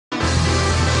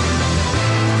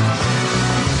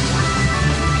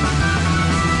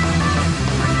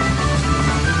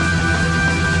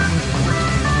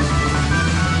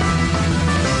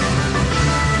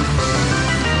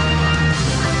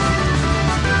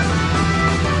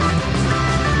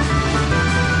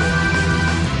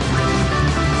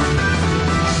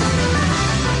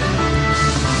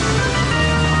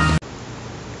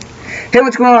Hey,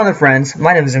 what's going on there, friends?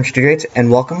 My name is Mr. and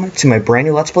welcome to my brand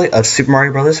new Let's Play of Super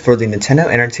Mario Bros. For the Nintendo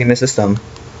Entertainment System.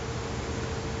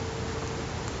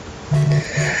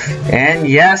 And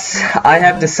yes, I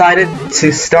have decided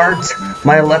to start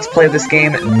my Let's Play of this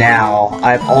game now.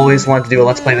 I've always wanted to do a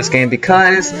Let's Play of this game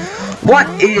because what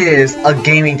is a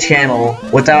gaming channel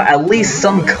without at least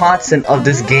some content of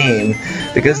this game?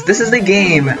 Because this is the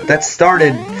game that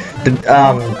started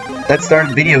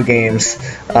the video games.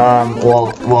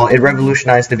 Well, it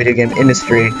revolutionized the video game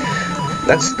industry.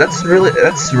 That's really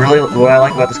what I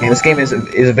like about this game. This game is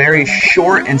very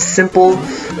short and simple,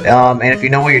 and if you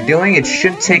know what you're doing, it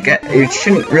shouldn't take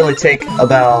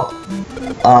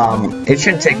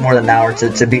more than an hour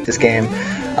to beat this game.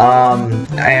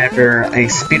 After a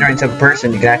speedrunning type of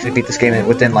person, you can actually beat this game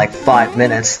within like 5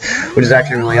 minutes, which is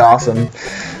actually really awesome.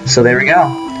 So there we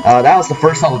go. That was the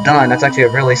first level done. That's actually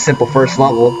a really simple first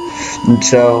level. And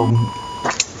so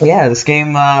yeah, this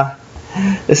game.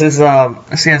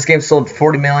 This game sold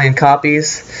 40 million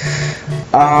copies.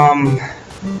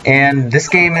 And this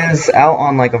game is out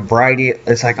on like a variety.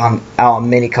 It's like out on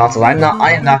many consoles. I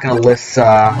am not gonna list.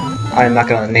 I am not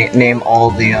gonna name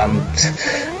all the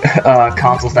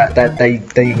consoles that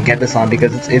you can get this on,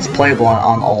 because it's playable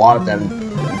on a lot of them.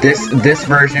 This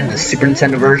version, the Super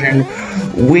Nintendo version,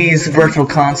 Wii's Virtual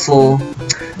Console,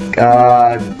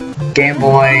 Game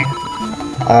Boy.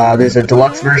 There's a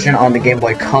deluxe version on the Game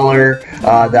Boy Color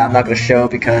that I'm not going to show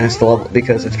because it's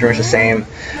pretty much the same.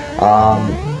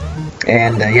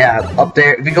 Yeah, up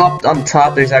there, if you go up on the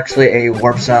top, there's actually a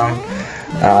warp zone.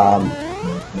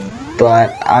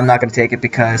 But I'm not going to take it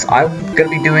because I'm going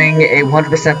to be doing a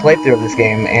 100% playthrough of this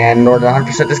game. And in order to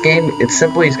 100% this game, it's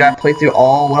simple. You just got to play through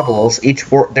all levels.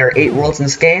 There are 8 worlds in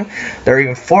this game. There are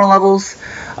even 4 levels.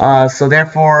 So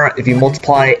therefore, if you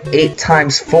multiply 8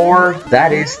 times 4,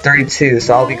 that is 32.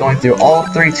 So I'll be going through all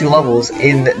 32 levels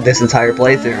in this entire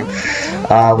playthrough,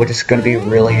 which is going to be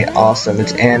really awesome.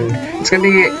 It's going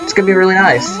to be really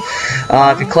nice.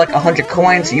 If you collect 100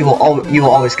 coins, you will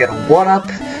always get a 1-up.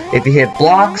 If you hit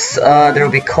blocks, there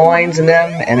will be coins in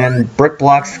them, and then brick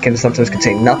blocks can sometimes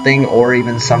contain nothing, or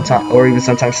even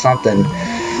sometimes something.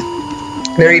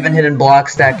 There are even hidden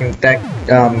blocks that can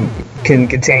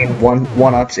contain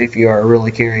 1-ups if you are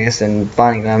really curious in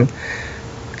finding them.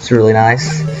 It's really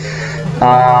nice.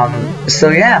 So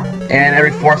yeah, and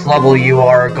every 4th level you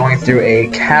are going through a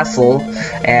castle,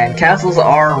 and castles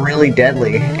are really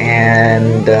deadly,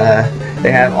 and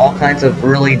they have all kinds of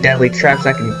really deadly traps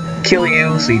that can kill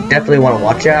you, so you definitely want to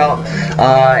watch out.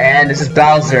 And this is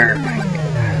Bowser.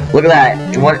 Look at that.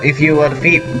 If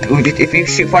you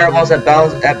shoot fireballs at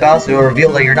Bowser, it'll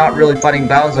reveal that you're not really fighting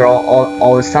Bowser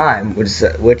all this time,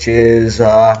 which is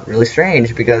really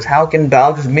strange, because how can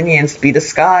Bowser's minions be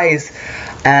disguised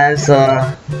as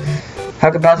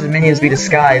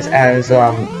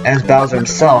Bowser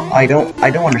himself? I don't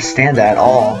understand that at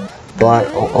all.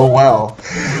 But oh well.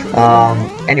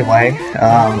 Anyway,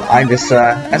 I'm just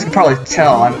as you can probably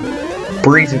tell, I'm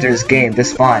breezing through this game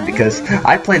just fine, because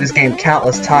I played this game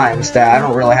countless times that I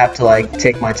don't really have to like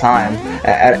take my time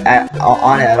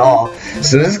on it at all.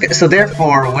 So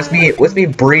therefore, with me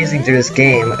breezing through this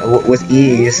game with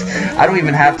ease, I don't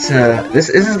even have to. This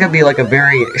is gonna be like a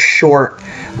very short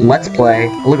Let's Play.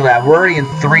 Look at that. We're already in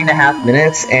 3.5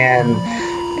 minutes, and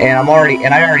I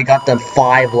already got done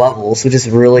 5 levels, which is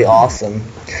really awesome.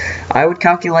 I would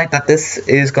calculate that this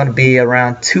is going to be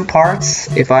around 2 parts,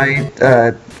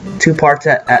 2 parts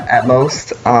at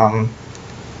most.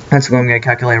 That's what I'm going to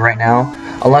calculate right now.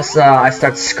 Unless I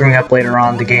start screwing up later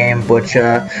on the game, which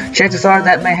chances are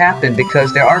that may happen,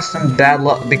 because there are some bad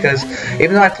luck. Because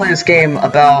even though I play this game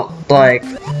about like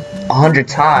 100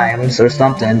 times or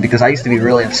something, because I used to be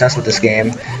really obsessed with this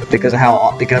game because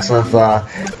of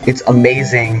its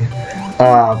amazing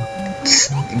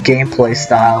gameplay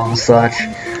style and such.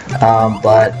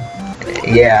 But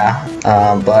yeah,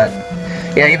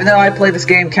 even though I played this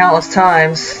game countless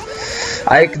times,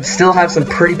 I can still have some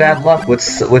pretty bad luck with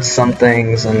some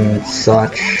things and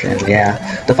such. And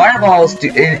yeah, the fireballs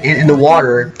in the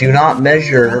water do not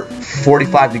measure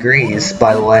 45 degrees,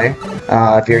 by the way.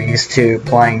 If you're used to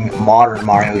playing modern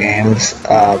Mario games,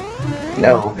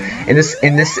 no.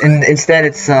 Instead,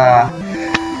 it's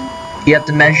you have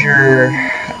to measure.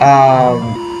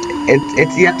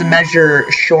 You have to measure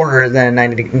shorter than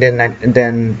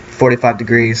 45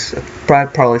 degrees.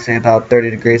 Probably say about 30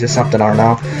 degrees or something. I don't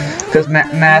know, because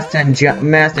math and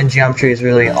geometry is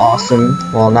really awesome.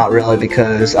 Well, not really,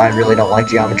 because I really don't like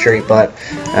geometry. But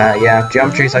yeah,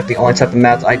 geometry is like the only type of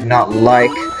math I do not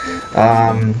like.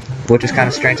 Which is kind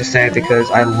of strange to say, because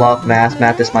I love math.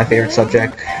 Math is my favorite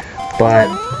subject. But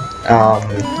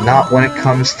not when it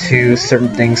comes to certain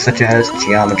things such as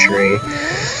geometry.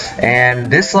 And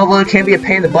this level can be a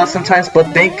pain in the butt sometimes, but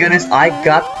thank goodness I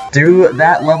got through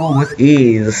that level with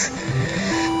ease.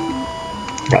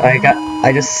 I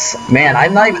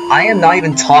am not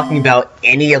even talking about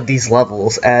any of these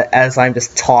levels as I'm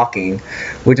just talking,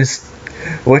 which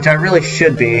I really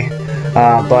should be.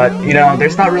 But you know,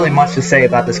 there's not really much to say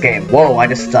about this game. Whoa, I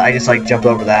just like jumped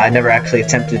over that. I never actually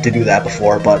attempted to do that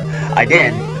before, but I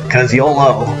did, cause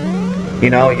YOLO. You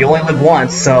know, you only live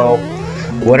once, so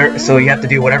you have to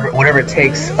do whatever it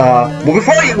takes. Well,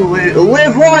 before you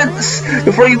live once,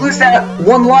 before you lose that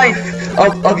one life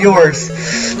of yours,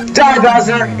 die,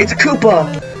 Bowser! It's a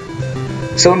Koopa.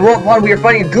 So in World 1 we were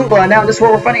fighting a Goomba, and now in this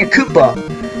world we're fighting a Koopa.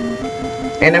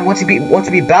 And then once you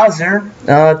beat Bowser,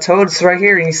 Toad's right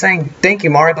here, and he's saying, "Thank you,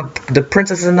 Mario, but the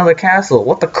princess is in another castle."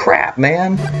 What the crap,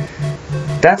 man?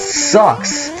 That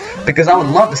sucks. Because I would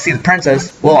love to see the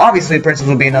princess. Well, obviously the princess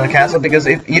would be in another castle, because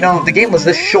if the game was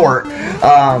this short,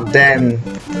 then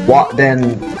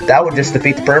that would just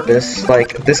defeat the purpose.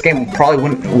 Like, this game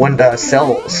probably wouldn't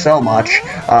sell much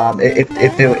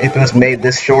if it was made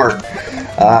this short.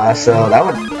 So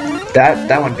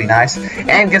that would be nice.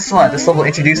 And guess what? This level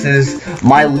introduces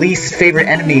my least favorite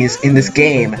enemies in this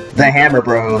game, the Hammer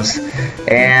Bros.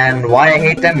 And why I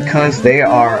hate them? Because they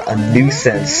are a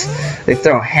nuisance. They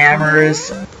throw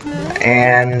hammers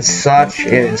and such.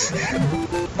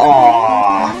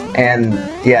 And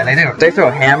yeah, they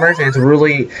throw hammers, and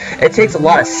it takes a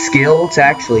lot of skill to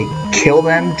actually kill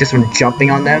them just from jumping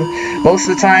on them. Most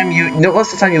of the time you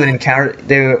would encounter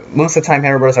most of the time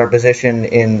Hammer Bros are positioned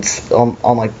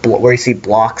on like where you see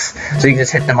blocks, so you can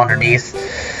just hit them underneath,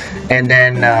 and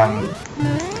then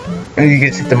you can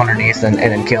just hit them underneath and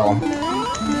then kill them.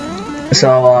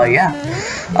 So yeah,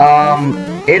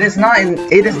 it is not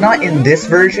in this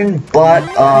version, but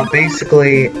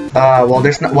basically,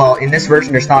 in this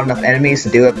version there's not enough enemies to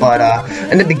do it. But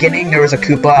in the beginning there was a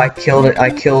Koopa. I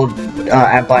killed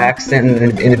by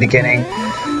accident in the beginning.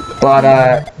 But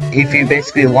if you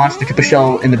basically launch the Koopa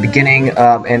shell in the beginning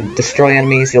and destroy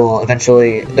enemies, there will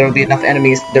be enough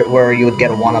enemies where you would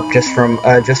get a 1-up just from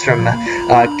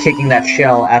kicking that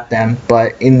shell at them.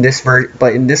 But in this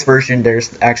version,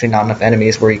 there's actually not enough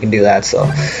enemies where you can do that. So,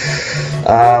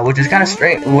 which is kind of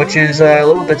strange. Which is a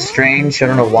little bit strange. I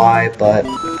don't know why, but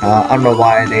I don't know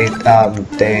why they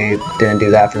didn't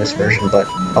do that for this version. But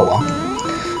oh well,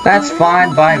 that's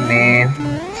fine by me.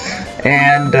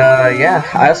 And yeah,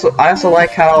 I also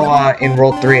like how in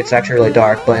World 3 it's actually really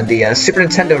dark, but in the Super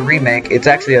Nintendo remake it's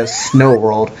actually a snow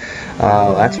world.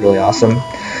 That's really awesome.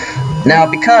 Now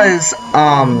because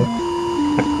I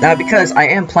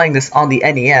am playing this on the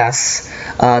NES,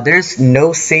 there's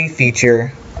no save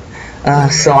feature,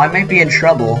 so I might be in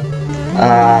trouble.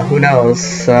 Who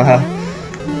knows?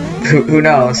 Who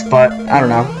knows? But I don't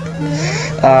know.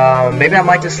 Maybe I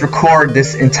might just record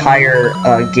this entire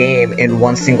game in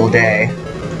one single day.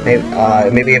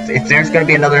 Maybe if there's going to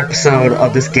be another episode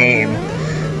of this game,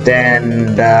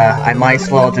 then I might as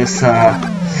well just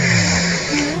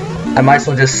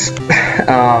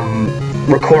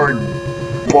record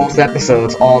both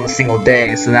episodes all in a single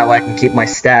day, so that way I can keep my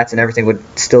stats and everything would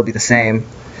still be the same.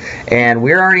 And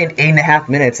we're already in 8.5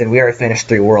 minutes, and we already finished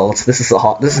 3 worlds. This is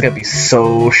gonna be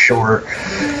so short.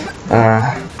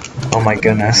 Oh my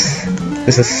goodness,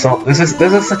 this is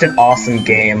such an awesome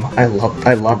game. I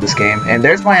love this game. And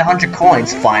there's my 100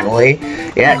 coins finally.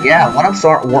 Yeah, 1-ups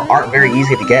aren't very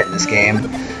easy to get in this game,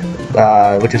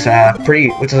 which is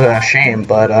a shame.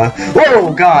 But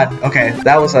whoa, God, okay,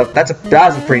 that was a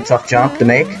pretty tough jump to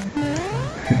make.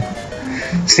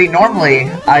 See, normally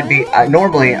I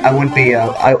wouldn't be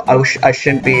I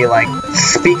shouldn't be like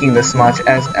speaking this much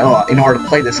in order to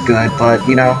play this good, but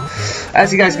you know,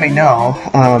 as you guys may know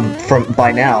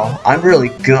by now, I'm really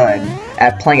good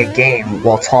at playing a game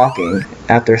while talking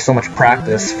after so much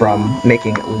practice from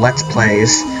making Let's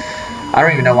Plays. I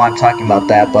don't even know why I'm talking about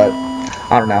that, but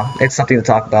I don't know, it's something to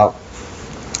talk about.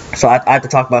 So I have to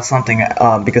talk about something,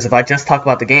 because if I just talk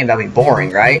about the game, that'd be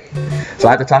boring, right? So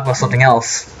I have to talk about something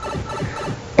else.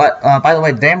 But by the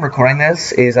way, the day I'm recording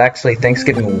this is actually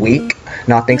Thanksgiving week,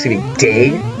 not Thanksgiving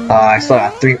Day. I still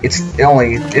got 3.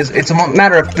 It's a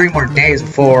matter of 3 more days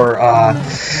before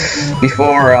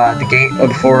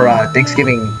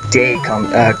Thanksgiving Day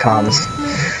comes.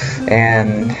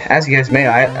 And as you guys may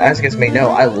know,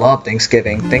 I love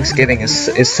Thanksgiving. Thanksgiving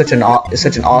is such an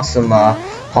awesome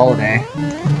holiday.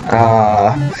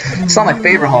 It's not my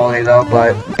favorite holiday though,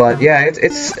 but yeah,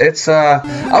 it's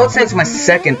I would say it's my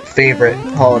second favorite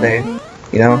holiday.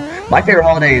 You know, my favorite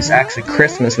holiday is actually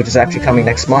Christmas, which is actually coming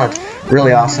next month.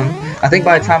 Really awesome. I think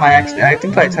by the time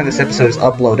this episode is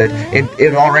uploaded, it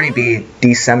would already be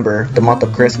December, the month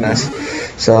of Christmas.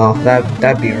 So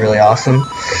that'd be really awesome.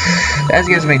 As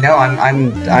you guys may know,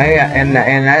 I'm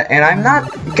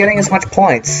not getting as much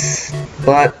points,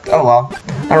 but oh well.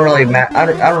 I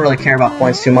don't really care about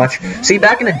points too much. See,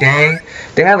 back in the day,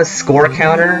 they have a score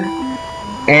counter,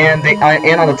 and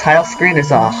on the title screen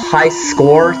there's a high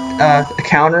score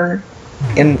counter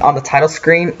on the title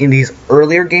screen in these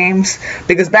earlier games,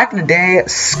 because back in the day,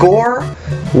 score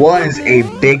was a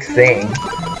big thing.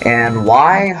 And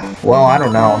why? Well, I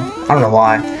don't know. I don't know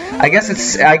why. I guess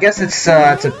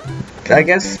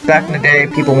back in the day,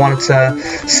 people wanted to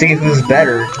see who's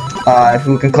better,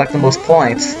 who can collect the most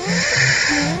points.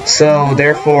 So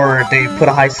therefore, they put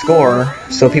a high score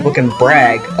so people can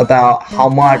brag about how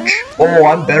much, oh,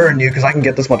 I'm better than you because I can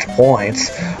get this much points.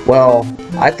 Well,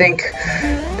 I think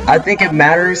it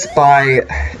matters by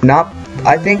not.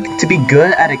 I think to be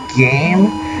good at a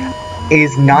game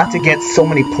is not to get so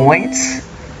many points.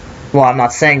 Well, I'm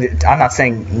not saying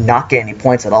not get any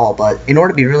points at all, but in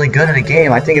order to be really good at a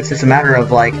game, I think it's just a matter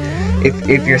of like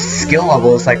if your skill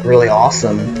level is like really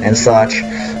awesome and such.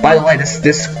 By the way,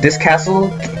 this castle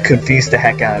confused the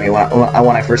heck out of me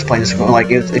when I first played this.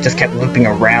 Like it just kept looping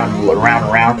around.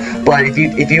 But if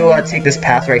you take this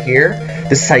path right here,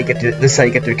 this is how you get to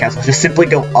the castle. Just simply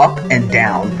go up and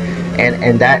down,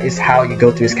 and that is how you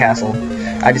go through this castle.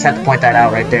 I just had to point that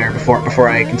out right there before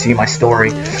I continue my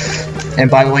story. And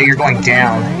by the way, you're going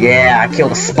down. Yeah, I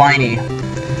killed a Spiny.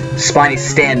 Spiny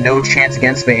stand no chance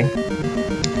against me.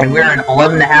 And we're in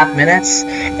 11.5 minutes,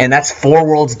 and that's 4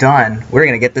 worlds done. We're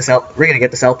gonna get this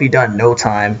LP done in no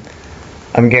time.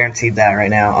 I'm guaranteed that right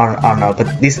now. I don't know,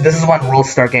 but this is when worlds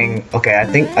start getting okay. I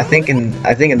think in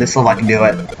this level I can do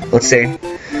it. Let's see.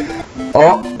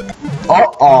 Oh,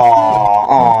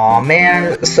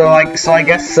 man. So I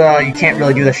guess you can't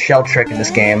really do the shell trick in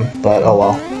this game, but oh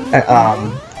well.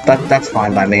 That's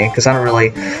fine by me, because I don't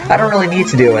really need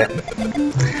to do it.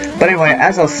 But anyway,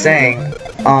 as I was saying,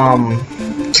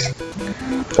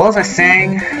 what was I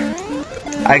saying?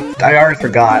 I already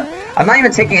forgot. I'm not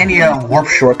even taking any warp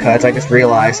shortcuts. I just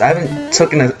realized I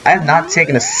have not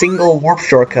taken a single warp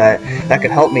shortcut that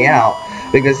could help me out.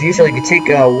 Because usually if you take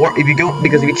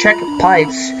if you check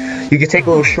pipes, you can take a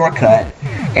little shortcut,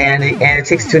 and it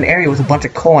takes you to an area with a bunch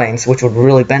of coins, which would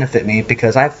really benefit me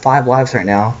because I have 5 lives right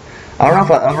now. I don't know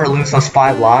if I'll ever lose those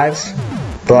 5 lives,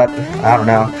 but I don't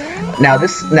know. Now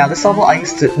this level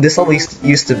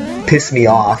used to piss me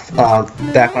off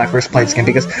back when I first played this game,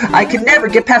 because I could never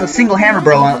get past a single hammer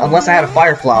bro unless I had a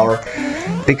fire flower,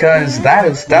 because that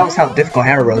was how difficult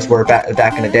hammer bros were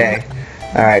back in the day.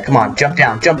 All right, come on, jump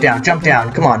down, come on,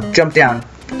 jump down.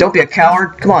 Don't be a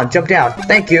coward. Come on, jump down.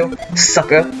 Thank you,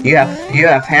 sucker. You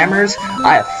have hammers.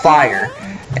 I have fire,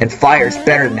 and fire's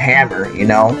better than hammer, you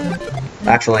know.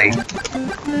 Actually,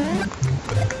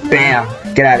 bam!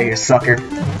 Get out of here, sucker.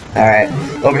 Alright,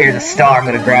 over here's a star. I'm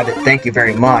gonna grab it. Thank you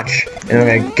very much. And I'm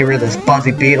gonna get rid of those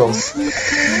buzzy beetles.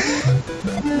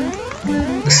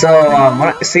 So,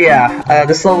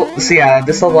 this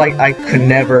level, I could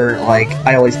never,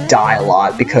 I always die a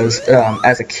lot because,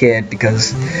 as a kid,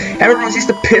 because everyone used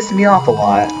to piss me off a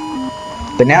lot.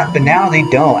 But now they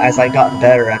don't, as I got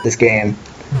better at this game.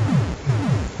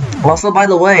 Also, by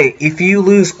the way, if you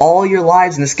lose all your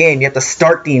lives in this game, you have to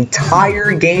start the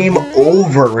entire game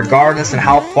over, regardless of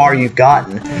how far you've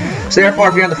gotten. So therefore,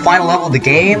 if you're on the final level of the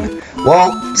game,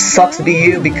 well, sucks to be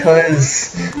you,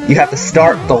 because you have to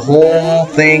start the whole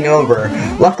thing over.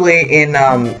 Luckily, in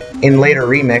later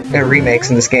remakes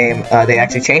in this game, they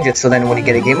actually change it, so then when you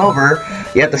get a game over,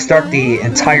 you have to start the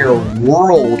entire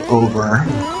world over.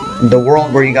 The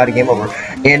world where you got a game over.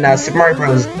 In Super Mario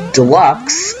Bros.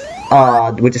 Deluxe,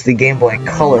 which is the Game Boy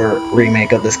Color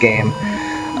remake of this game,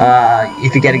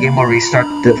 if you get a game over, you start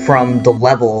from the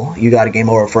level you got a game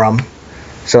over from.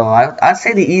 So I'd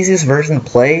say the easiest version to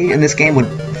play in this game would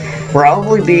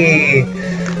probably be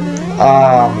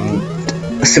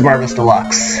Super Mario Bros.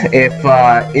 Deluxe,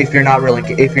 if you're not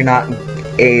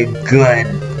a good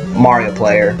Mario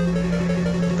player.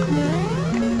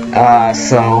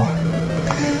 So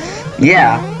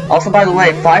yeah. Also, by the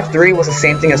way, 5-3 was the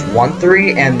same thing as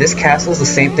 1-3, and this castle is the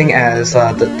same thing as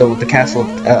the castle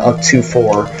of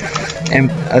 2-4,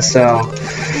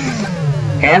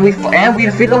 and we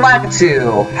defeated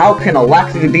Lakitu. How can a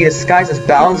Lakitu be disguised as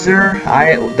Bowser?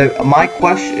 My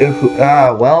question,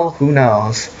 well, who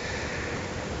knows?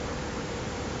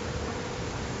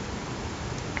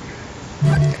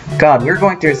 God, we're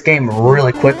going through this game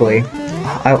really quickly.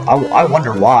 I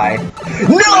wonder why.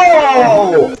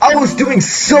 No! I was doing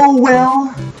so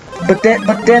well, but then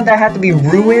that had to be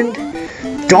ruined.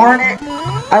 Darn it!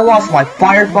 I lost my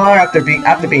Firefire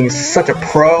after being such a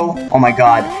pro. Oh my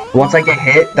god! Once I get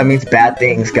hit, that means bad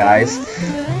things, guys.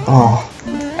 Oh,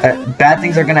 bad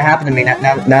things are gonna happen to me now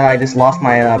that I just lost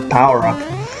my power up.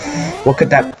 What could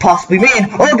that possibly mean?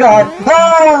 Oh god!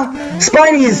 Ah!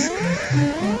 Spinies!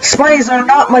 Spinies are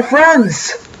not my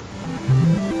friends!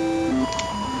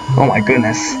 Oh my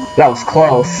goodness. That was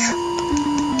close.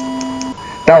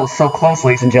 That was so close,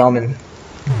 ladies and gentlemen.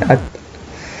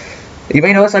 You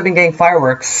may notice I've been getting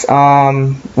fireworks.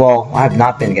 Well, I have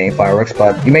not been getting fireworks,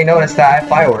 but you may notice that I have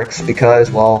fireworks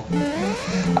because, well,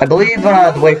 I believe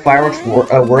the way fireworks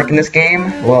work in this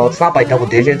game, well, it's not by double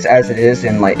digits as it is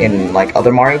in like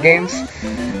other Mario games,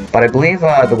 but I believe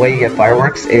the way you get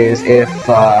fireworks is if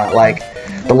like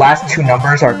the last two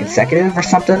numbers are consecutive or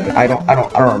something. I don't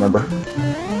remember.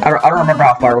 I don't remember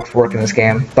how fireworks work in this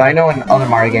game, but I know in other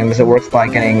Mario games it works by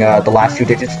getting the last two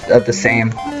digits of the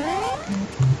same.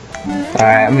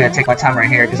 Alright, I'm gonna take my time right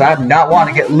here because I do not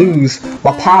want to lose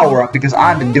my power up because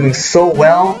I've been doing so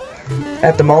well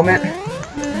at the moment.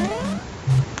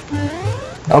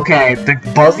 Okay, the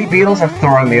Buzzy Beetles are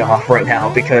throwing me off right now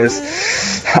because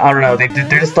I don't know,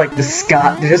 they're just like the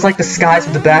sky. They're just like the skies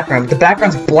with the background. The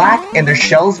background's black and their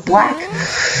shell's black,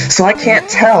 so I can't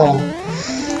tell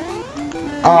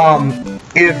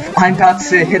if I'm about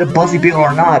to hit a Buzzy Beetle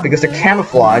or not because they're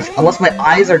camouflaged. Unless my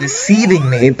eyes are deceiving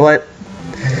me, but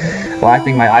well, I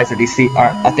think my eyes are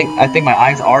I think my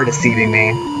eyes are deceiving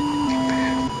me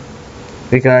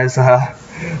because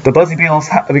the Buzzy Beetles.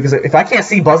 Because if I can't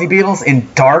see Buzzy Beetles in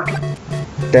dark,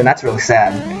 then that's really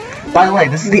sad. By the way,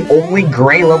 this is the only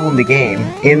gray level in the game.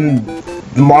 In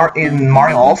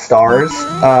Mario All-Stars,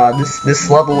 this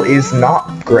level is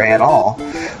not gray at all,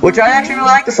 which I actually really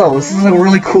like this level. This is a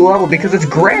really cool level because it's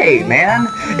gray, man.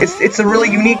 It's a really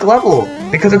unique level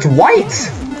because it's white.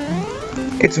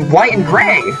 It's white and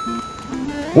gray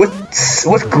with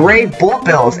gray bullet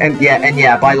bills, and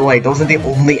yeah. By the way, those are the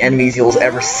only enemies you'll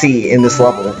ever see in this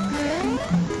level.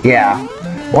 Yeah.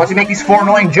 Once you make these 4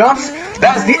 annoying jumps,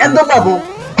 that is the end of the level.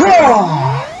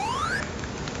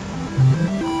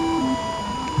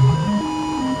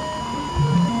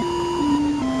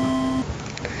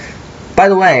 By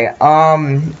the way,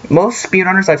 most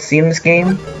speedrunners I've seen in this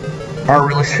game are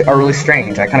really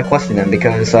strange. I kind of question them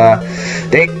because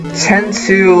they tend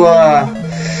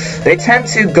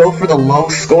to go for the low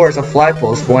scores of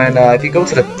flagpoles when if you go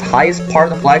to the highest part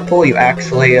of the flagpole, you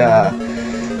actually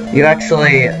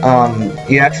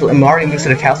Mario moves to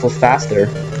the castles faster,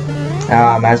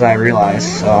 as I realized.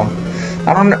 So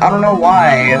I don't know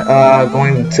why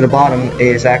going to the bottom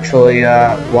is actually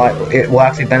why it will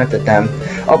actually benefit them.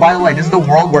 Oh, by the way, this is the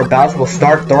world where Bowser will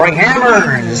start throwing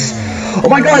hammers. Oh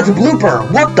my god, it's a blooper!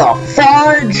 What the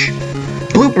fudge?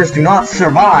 Bloopers do not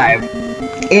survive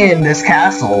in this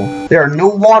castle. There are no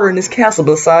water in this castle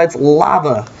besides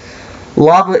lava.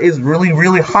 Lava is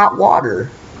really hot water.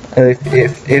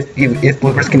 If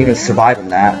bloopers can even survive in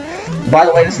that. By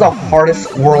the way, this is the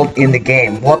hardest world in the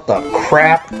game. What the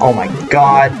crap? Oh my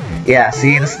god. Yeah,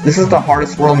 see, this is the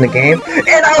hardest world in the game,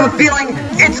 and I have a feeling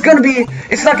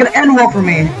it's not gonna end well for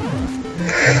me.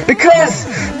 Because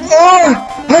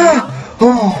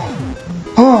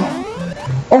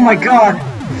oh my god.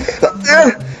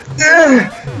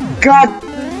 God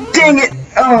dang it.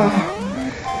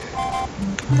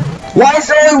 Why is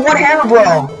there only one hammer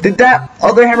bro? Did that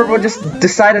other hammer bro just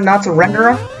decide not to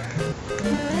render him?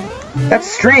 That's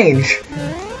strange.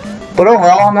 But oh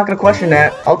well, I'm not gonna question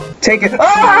that. I'll take it.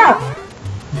 Ah!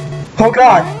 Oh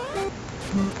god.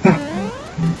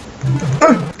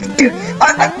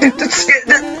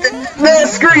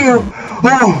 Screw you!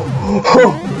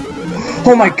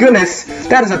 Oh my goodness!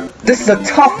 This is a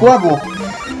tough level.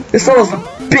 This level's a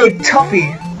big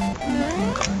toughie.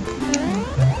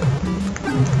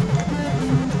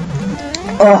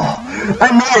 Oh,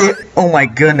 I made it! Oh my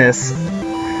goodness.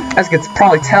 As you can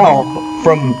probably tell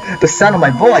from the sound of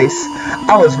my voice,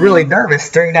 I was really nervous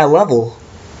during that level.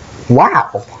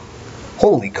 Wow.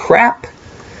 Holy crap.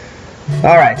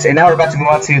 Alright, and now we're about to move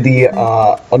on to the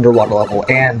underwater level.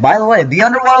 And by the way, the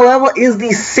underwater level is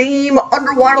the same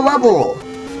underwater level.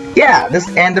 Yeah,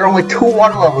 and there are only 2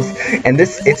 water levels. And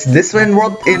it's this one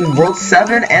in World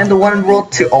 7 and the one in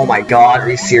World 2. Oh my god, are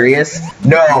you serious?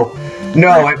 No.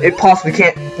 No, it possibly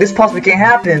can't. This possibly can't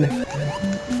happen.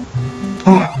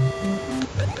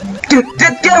 Dude,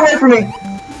 get away from me!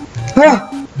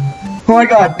 Oh my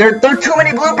god, there are too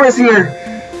many bloopers here.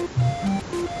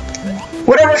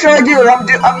 Whatever should I do?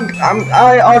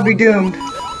 I'll be doomed.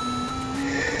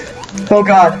 Oh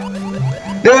god.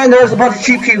 Then there's a bunch of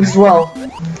cheap cubes as well.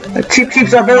 Cheap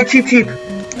cubes are very cheap.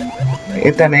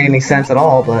 If that made any sense at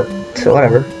all, but so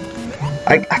whatever.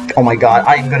 Oh my god,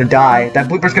 I am gonna die. That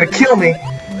blooper's gonna kill me.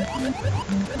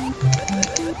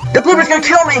 The blooper's gonna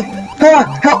kill me.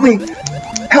 Ah, help me.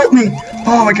 Help me.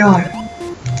 Oh my god.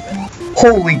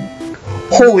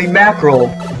 Holy mackerel.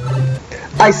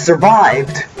 I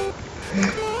survived.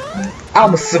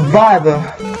 I'm a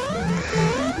survivor.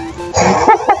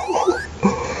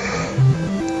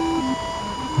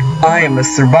 I am a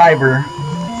survivor.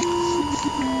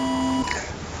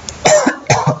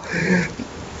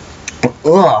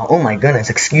 Ugh, oh my goodness,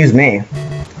 excuse me.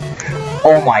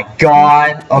 Oh my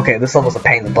god. Okay, this level's a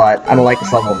pain in the butt. I don't like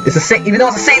this level. It's the same, even though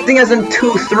it's the same thing as in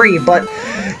 2-3, but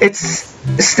it's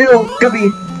still gonna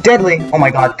be deadly. Oh my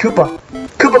god, Koopa.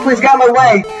 Koopa, please get out of my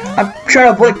way. I'm trying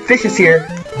to avoid fishes here.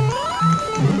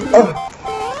 Ugh.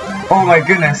 Oh my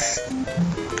goodness.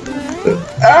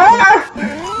 Ah!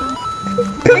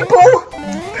 People!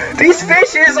 These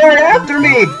fishes are after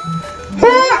me!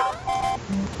 Ah!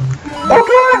 Oh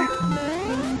god!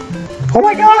 Oh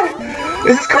my god!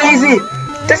 This is crazy!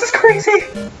 This is crazy!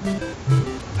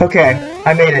 Okay,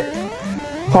 I made it.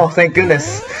 Oh, thank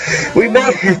goodness. We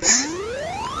made it!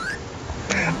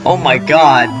 Oh my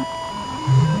god.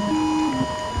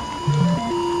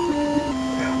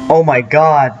 Oh my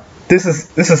god. This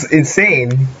is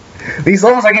insane. These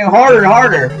levels are getting harder and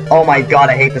harder. Oh my god,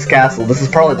 I hate this castle. This is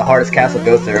probably the hardest castle to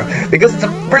go through because it's a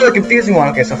really confusing one.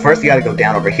 Okay, so first you gotta go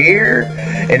down over here,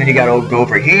 and then you gotta go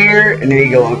over here, and then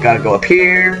you gotta go up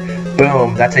here.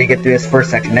 Boom, that's how you get through this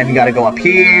first section. Then you gotta go up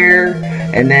here,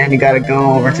 and then you gotta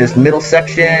go over to this middle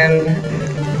section,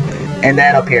 and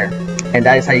then up here. And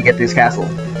that is how you get through this castle.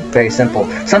 Very simple.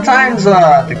 Sometimes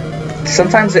the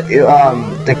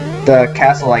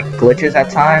castle like glitches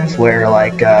at times where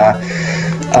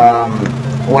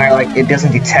it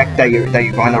doesn't detect that you're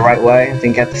going the right way. I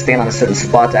think you have to stand on a certain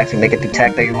spot to actually make it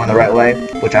detect that you're going the right way,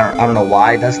 which I don't know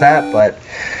why it does that, but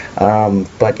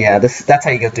yeah, that's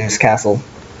how you get through this castle.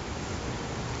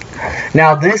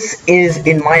 Now this is,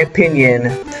 in my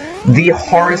opinion, the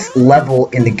hardest level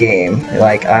in the game.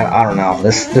 Like I don't know,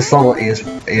 this level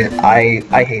I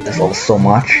hate this level so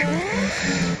much.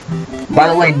 By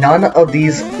the way, none of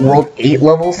these World 8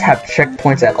 levels have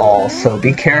checkpoints at all, so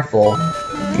be careful.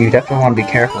 You definitely want to be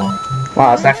careful.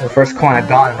 Wow, it's actually the first coin I've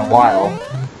gotten in a while,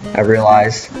 I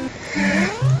realized.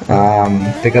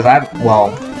 Because I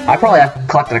probably have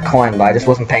collected a coin, but I just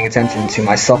wasn't paying attention to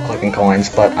myself collecting coins,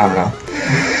 but I don't know.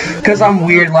 Because I'm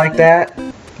weird like that,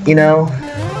 you know?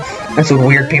 That's what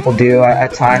weird people do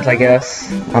at times, I guess.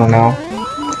 I don't know.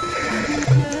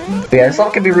 But yeah, this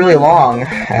level can be really long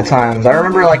at times. I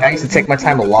remember, like, I used to take my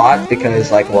time a lot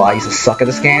because, like, well, I used to suck at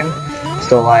this game.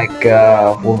 So, like,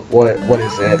 what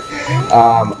is it?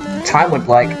 Time would,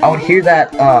 like, I would hear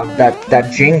that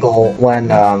jingle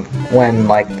when I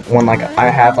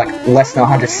have, like, less than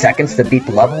 100 seconds to beat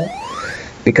the level.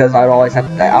 Because I would always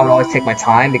take my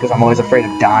time because I'm always afraid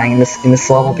of dying in this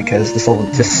level because this level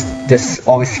just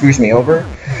always screws me over.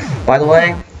 By the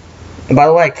way,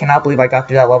 I cannot believe I got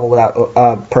through that level without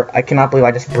I cannot believe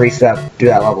I just breezed through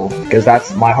that level because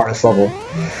that's my hardest level.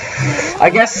 I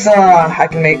guess I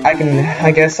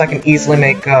can easily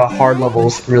make hard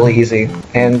levels really easy,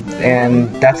 and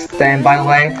by the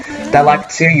way, that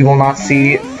Lakitu you will not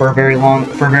see for very long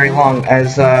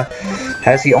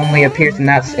as he only appears in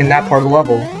that part of the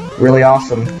level. Really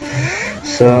awesome.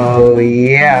 So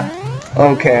yeah,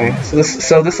 okay. So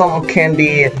this level can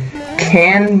be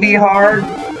hard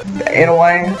in a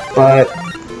way, but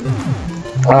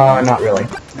not really.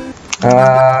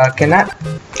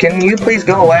 Can you please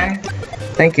go away?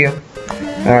 Thank you.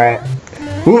 All right.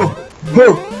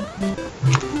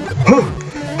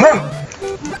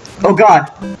 Oh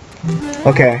God.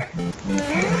 Okay.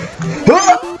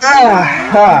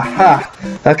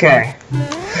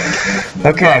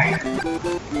 Okay.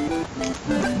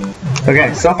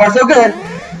 Okay. So far, so good.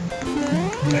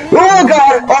 Oh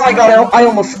God! Oh my God!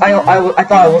 I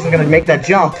thought I wasn't gonna make that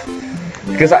jump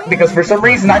because for some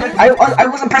reason I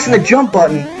wasn't pressing the jump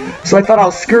button, so I thought I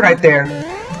was screwed right there.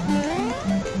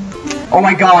 Oh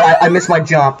my God! I missed my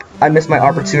jump. I missed my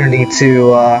opportunity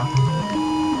to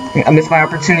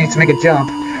make a jump.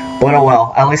 But oh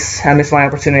well. At least I missed my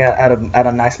opportunity at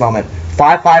a nice moment.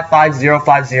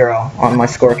 555050 on my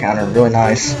score counter. Really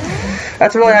nice.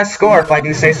 That's a really nice score if I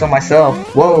do say so myself.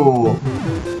 Whoa.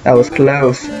 That was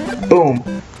close. Boom.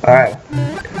 Alright.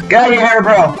 Get out of here,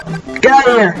 bro. Get out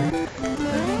of here.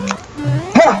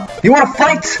 Huh. You wanna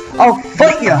fight? I'll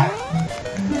fight ya.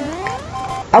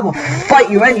 I will fight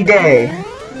you any day.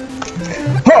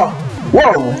 Huh.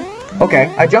 Whoa.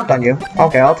 Okay, I jumped on you.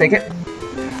 Okay, I'll take it.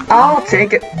 I'll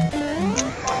take it.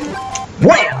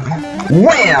 Wham!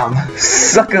 Wham!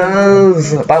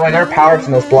 Suckers! By the way, there are powers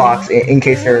in those blocks in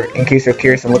case you're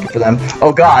curious and looking for them.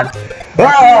 Oh god.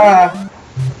 Ah!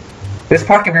 This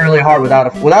part can be really hard without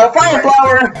a fire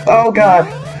flower! Oh god.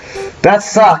 That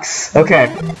sucks.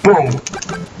 Okay. Boom.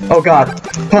 Oh god.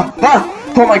 Ah,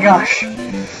 ah, oh my gosh.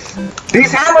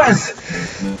 These hammers!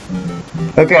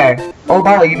 Okay. Oh,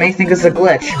 by the way, you may think this is a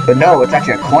glitch, but no, it's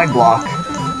actually a coin block.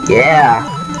 Yeah.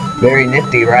 Very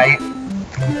nifty, right?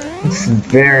 It's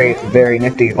very, very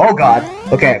nifty. Oh god.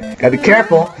 Okay. Gotta be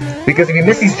careful, because if you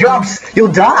miss these jumps,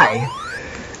 you'll die.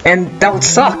 And that would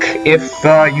suck if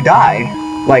you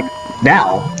die. Like,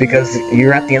 now, because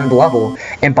you're at the end of the level.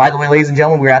 And by the way, ladies and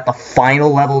gentlemen, we're at the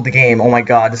final level of the game. Oh my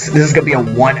god, this is gonna be a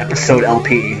 1-episode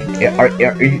LP.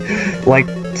 Like,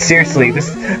 seriously,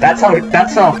 that's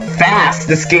how fast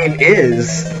this game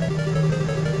is.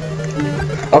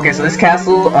 Okay, so this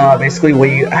castle, basically what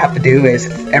you have to do is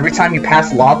every time you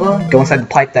pass lava, go inside the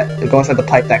pipe that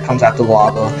comes after the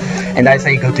lava, and that's how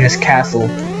you go through this castle.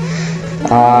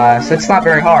 So it's not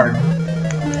very hard.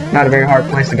 Not a very hard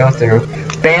place to go through.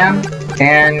 Bam,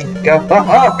 and go.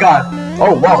 Oh god.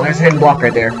 Oh wow, there's a hidden block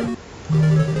right there.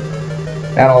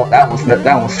 That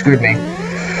almost screwed me.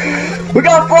 We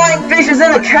got flying fishes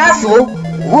in a castle.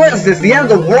 What is this? The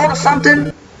end of the world or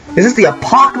something? Is this the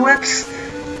apocalypse?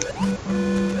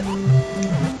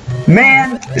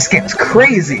 Man, this game is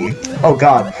crazy. Oh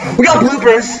god. We got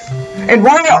bloopers. And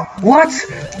Rhino. What?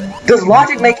 Does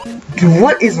logic make?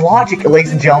 What is logic,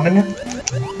 ladies and gentlemen?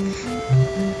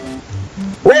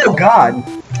 Oh god!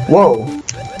 Whoa!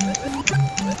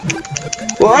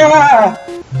 Whoa!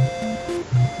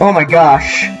 Oh my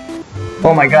gosh!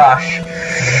 Oh my gosh!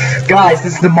 Guys,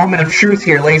 this is the moment of truth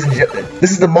here, ladies and gentlemen.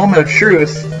 This is the moment of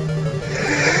truth.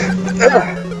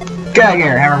 Ugh. Get out of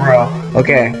here, Hammer Bro.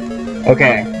 Okay.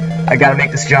 Okay. I gotta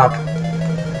make this jump.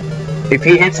 If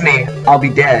he hits me, I'll be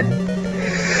dead.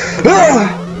 Ugh.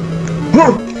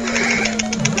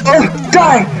 Ugh.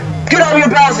 Die! Get out of here,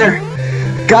 Bowser!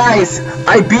 Guys,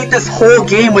 I beat this whole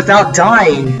game without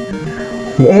dying.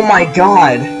 Oh my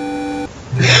god.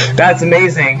 That's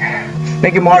amazing.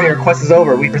 Thank you, Mario. Your quest is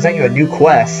over. We present you a new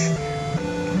quest.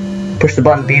 Push the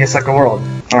button, beat a sucker world.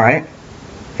 Alright.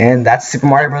 And that's Super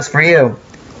Mario Bros. For you.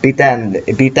 Beat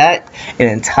that in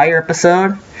an entire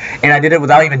episode. And I did it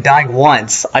without even dying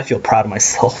once. I feel proud of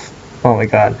myself. Oh my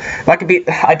god. If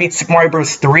I beat Super Mario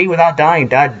Bros. 3 without dying.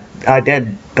 I did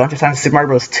a bunch of times Super Mario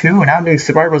Bros. 2, and now I'm doing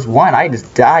Super Mario Bros. 1. I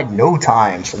just died no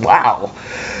times. Wow.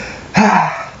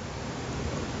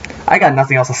 I got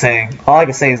nothing else to say. All I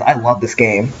can say is I love this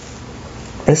game.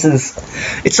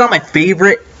 It's not my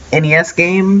favorite NES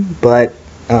game, but,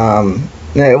 well,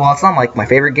 it's not like my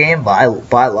favorite game, but I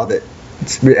love it.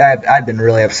 I've been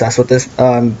really obsessed with this,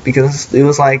 because it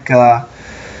was like, I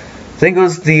think it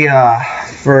was the,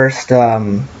 first,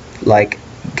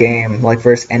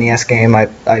 first NES game I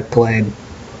played,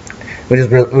 which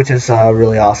is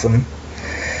really awesome.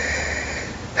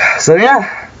 So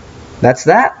yeah, that's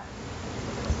that.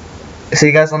 See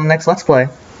you guys on the next Let's Play.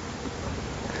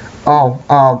 Oh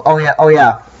yeah,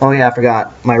 I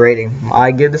forgot my rating.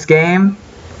 I give this game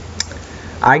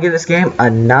a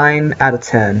 9 out of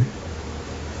 10.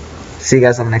 See you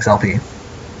guys on the next LP.